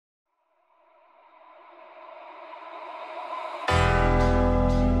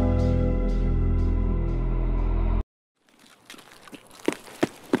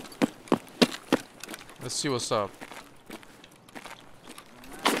Let's see what's up.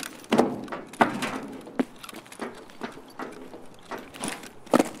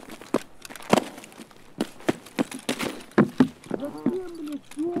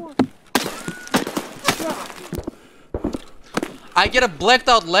 I get a blacked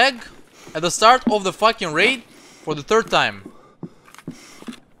out leg at the start of the fucking raid for the 3rd time.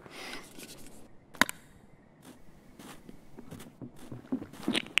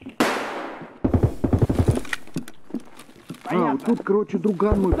 А, вот тут, короче,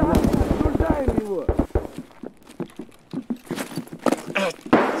 друган мой. Осуждаем его.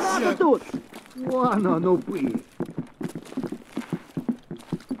 Надо тут. Вон он, упырь.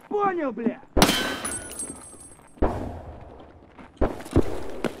 Понял, бля.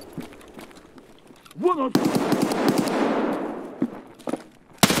 Вон он.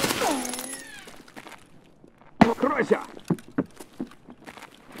 Кройся.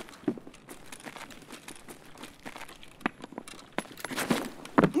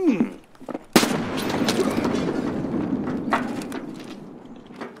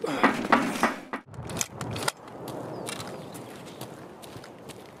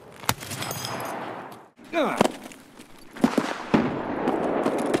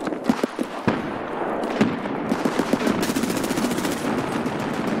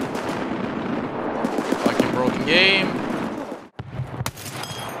 Fucking broken game.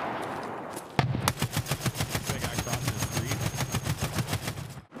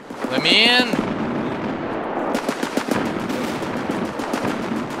 Let me in.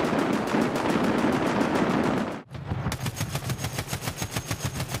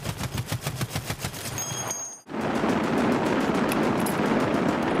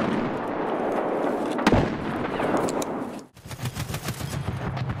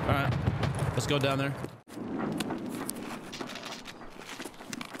 Alright, let's go down there.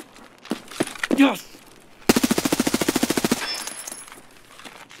 Yes!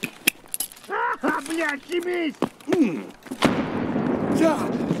 Блядь, семись! Да!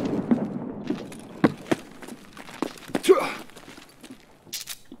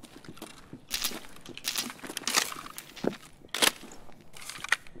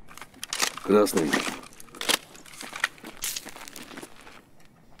 Красный.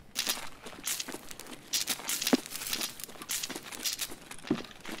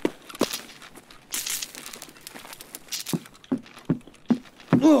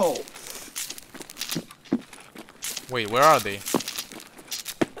 Whoa! Wait, where are they?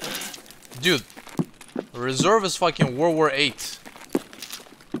 Dude, reserve is fucking World War 8.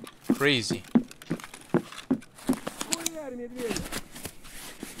 Crazy.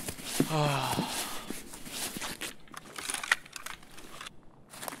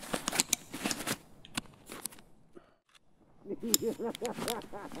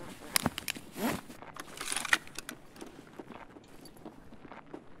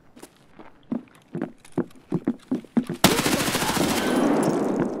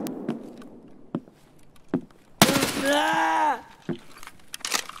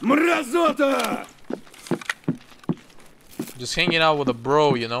 Мразота! Just hanging out with a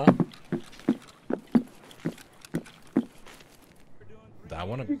bro, you know? I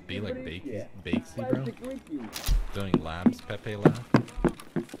want to be like Bakesy, bro. Doing labs, Pepe lab.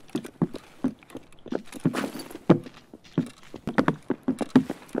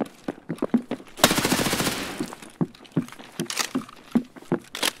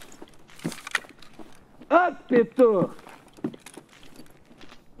 От петух!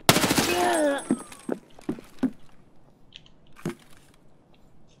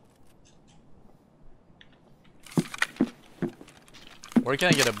 Where can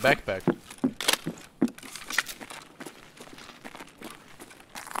I get a backpack?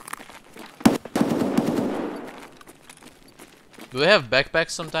 Do they have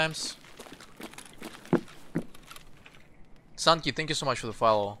backpacks sometimes? Sanki, thank you so much for the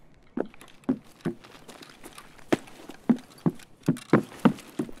follow.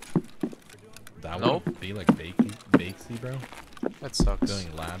 I Nope. want to be like Bakesy, bro. That sucks.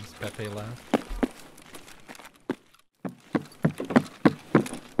 Doing labs, Pepe lab.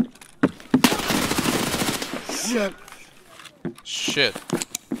 Shit! Shit.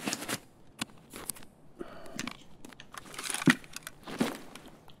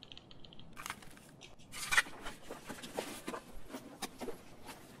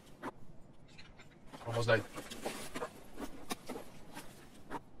 Almost died.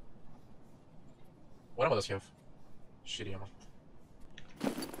 What ammo does he have? Shitty ammo.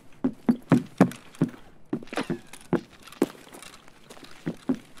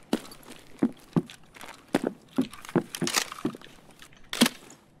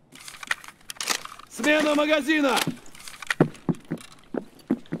 Смена! Смена магазина!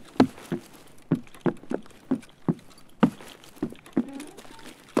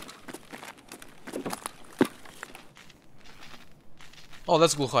 Oh,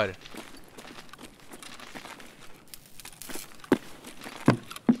 that's Glukhar.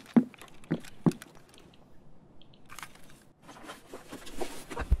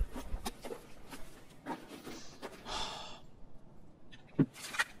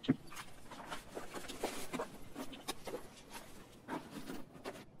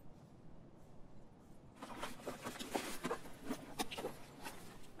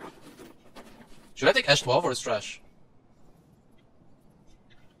 Should I take H12 or is trash?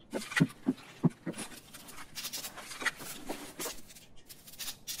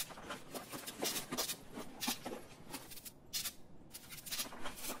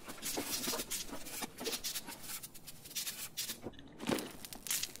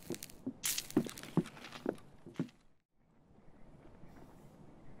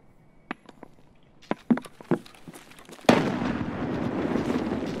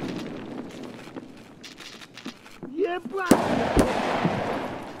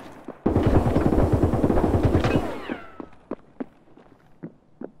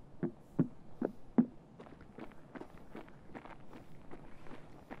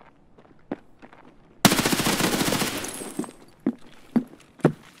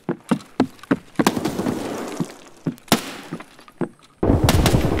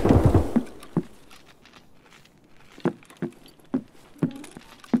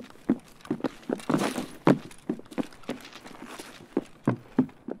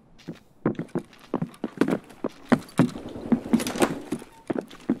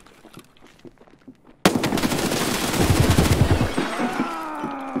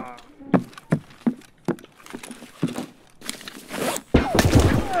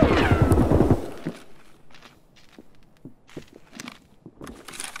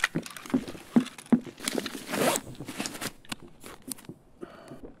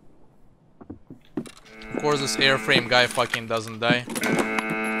 Of course this airframe guy fucking doesn't die.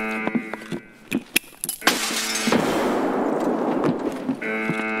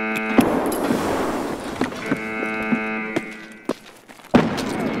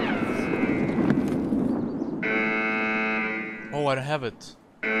 Oh, I don't have it.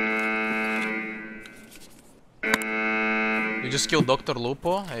 You just killed Dr.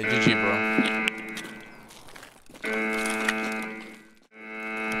 Lupo? Hey, GG, bro.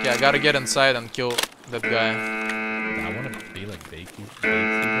 Okay, I gotta get inside and kill that guy. I want to be like Bakey,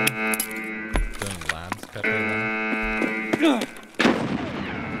 doing labs, Pepe lab.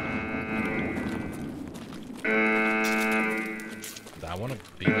 I want to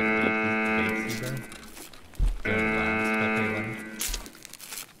be like Bakey, bro. Doing labs, Pepe lab.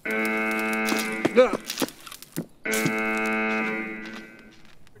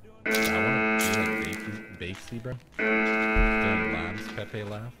 I want to be like Bakey, bro. Doing labs, Pepe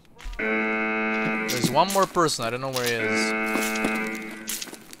lab. There's one more person, I don't know where he is.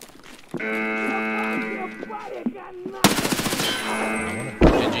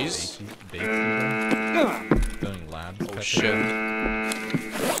 GG's. Doing labs. Oh shit.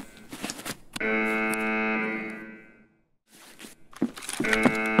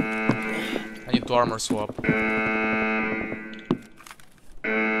 I need to armor swap.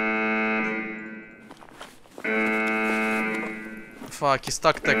 Fuck, his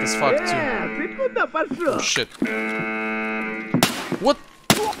tac tech is fucked too. Oh shit. What?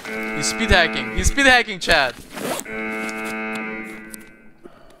 He's speed hacking. He's speed hacking, chat.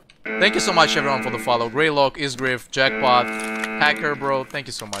 Thank you so much everyone for the follow. Greylock, Isgriff, Jackpot, Hacker bro, thank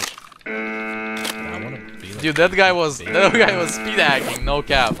you so much. Dude, that guy was speed hacking, no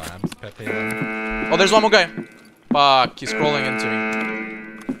cap. Oh, there's one more guy. Fuck, he's crawling into me.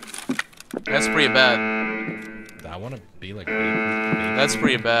 That's pretty bad. I want to be like That's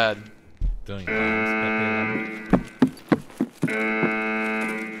pretty bad. Doing labs, Pepe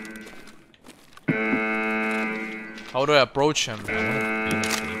How do I approach him? I want to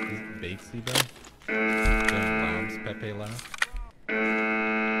be like Bakey, bro. Doing labs, Pepe lab.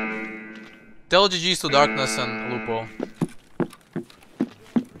 Tell GG's to Darkness and Lupo.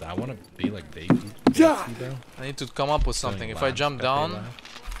 I want to be like Bakey, bro. I need to come up with something. If I jump down...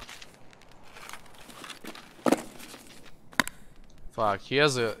 Fuck, he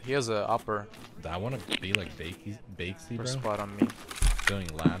has a upper. I want to be like Bakey, bro. Spot on me. Doing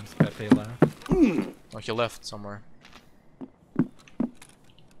labs, Pepe lab. Oh, he left somewhere.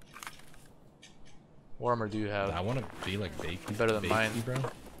 What armor do you have? I want to be like Bakey, better than mine, bro.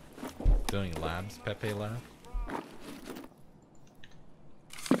 Doing labs, Pepe lab.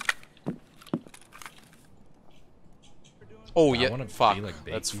 Oh I yeah, wanna be fuck. like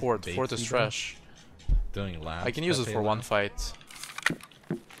That's Bakey- Fort. Fort is Bakey, bro. trash. Doing labs. I can use it Pepe for one labs. fight.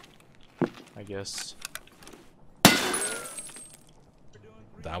 I guess.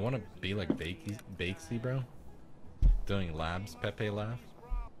 I want to be like Bakesy, bro. Doing labs, Pepe Lab.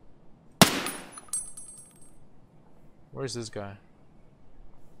 Where's this guy?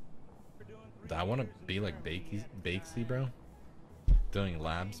 I want to be like Bakesy, bro. Doing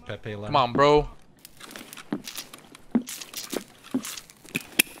labs, Pepe Lab. Come on, bro.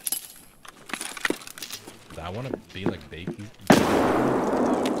 I want to be like Bakesy.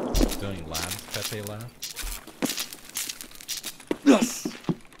 Doing labs, Pepe Lab. Yes!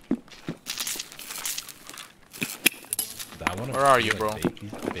 I want to Where are be you, like bro?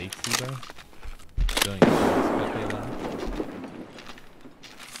 Bakesy, bro. Doing labs, Pepe Lab.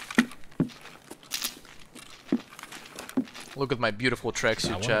 Look at my beautiful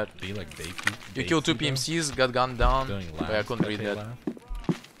tracksuit, chat. Be like You killed 2 Bakesy, bro. PMCs, got gunned down. Doing Oh, yeah, I labs, couldn't read Pepe that. Lab.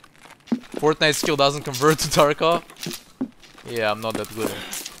 Fortnite skill doesn't convert to Tarkov. Yeah, I'm not that good at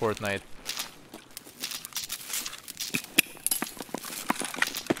Fortnite.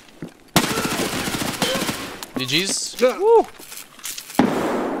 GG's. Yeah. Woo!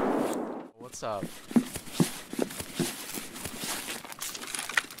 What's up?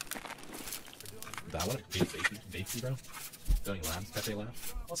 I want to be Bakesy, bro. Doing labs, Pepe Lab.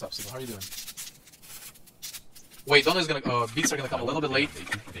 What's up, Sigma? How are you doing? Wait, Donna's gonna. Beats are gonna come a little bit late.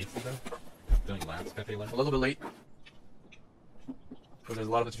 Bakesy, bro. Doing labs, Pepe Lab. A little bit late. Because there's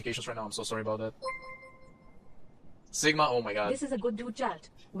a lot of notifications right now. I'm so sorry about that. Sigma, oh my god. This is a good dude chat.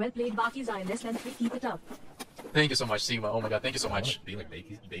 Well played, Baki's I less than 3. Keep it up. Thank you so much, Sigma. Oh my god, thank you so I wanna much. be like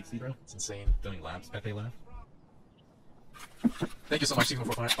Bakesy, bro. It's insane. Doing labs, Pepe Lab. Thank you so much, Sigma,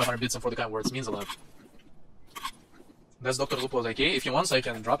 for 500 bits and for the kind words. It means a lot. That's Dr Lupo like, hey, if he wants, I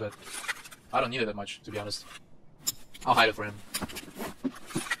can drop it. I don't need it that much, to be honest. I'll hide it for him.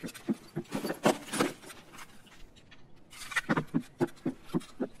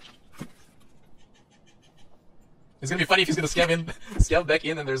 It's gonna be funny if he's gonna scam back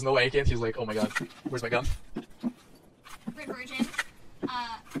in and there's no AK and he's like, oh my god, where's my gun? Red Virgin,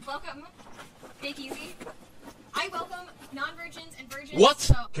 welcome. Take easy. I welcome non-virgins and virgins. What?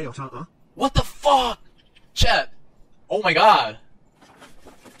 So Chaos Hunter. What the fuck? Chat. Oh my god.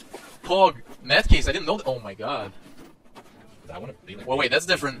 Pog. Netcase, I didn't know that. Oh my god. I want to be like. Well, wait, that's Bakesy,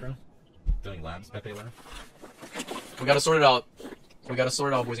 different. bro. Doing labs, Pepe Lab. We gotta sort it out. We gotta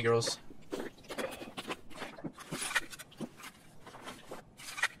sort it out, boys and girls.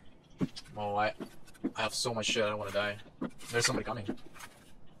 Oh, I have so much shit, I don't wanna die. There's somebody coming.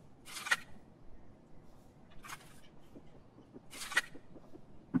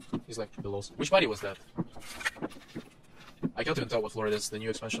 He's like below. Which body was that? I can't even tell what floor it is, the new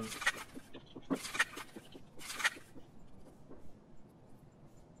expansion.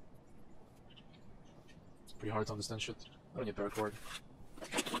 It's pretty hard to understand shit. I don't need paracord.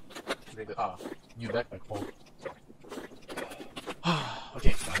 New backpack. Oh.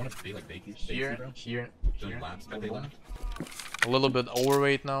 Okay. I want to be like Bakesy, Here, bro. here, Doing here. labs, Pepe Lab. A little bit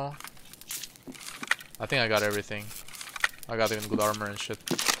overweight now. I think I got everything. I got even good armor and shit.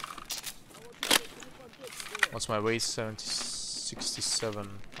 What's my weight? 67.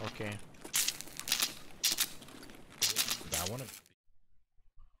 Okay. I want to.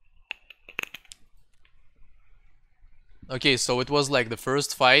 Okay, so it was like the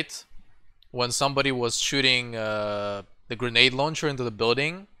first fight when somebody was shooting the grenade launcher into the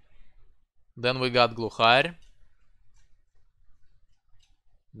building. Then we got Glukhar.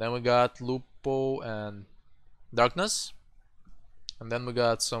 Then we got Lupo and Darkness. And then we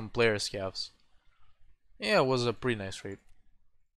got some player scavs. Yeah, it was a pretty nice raid.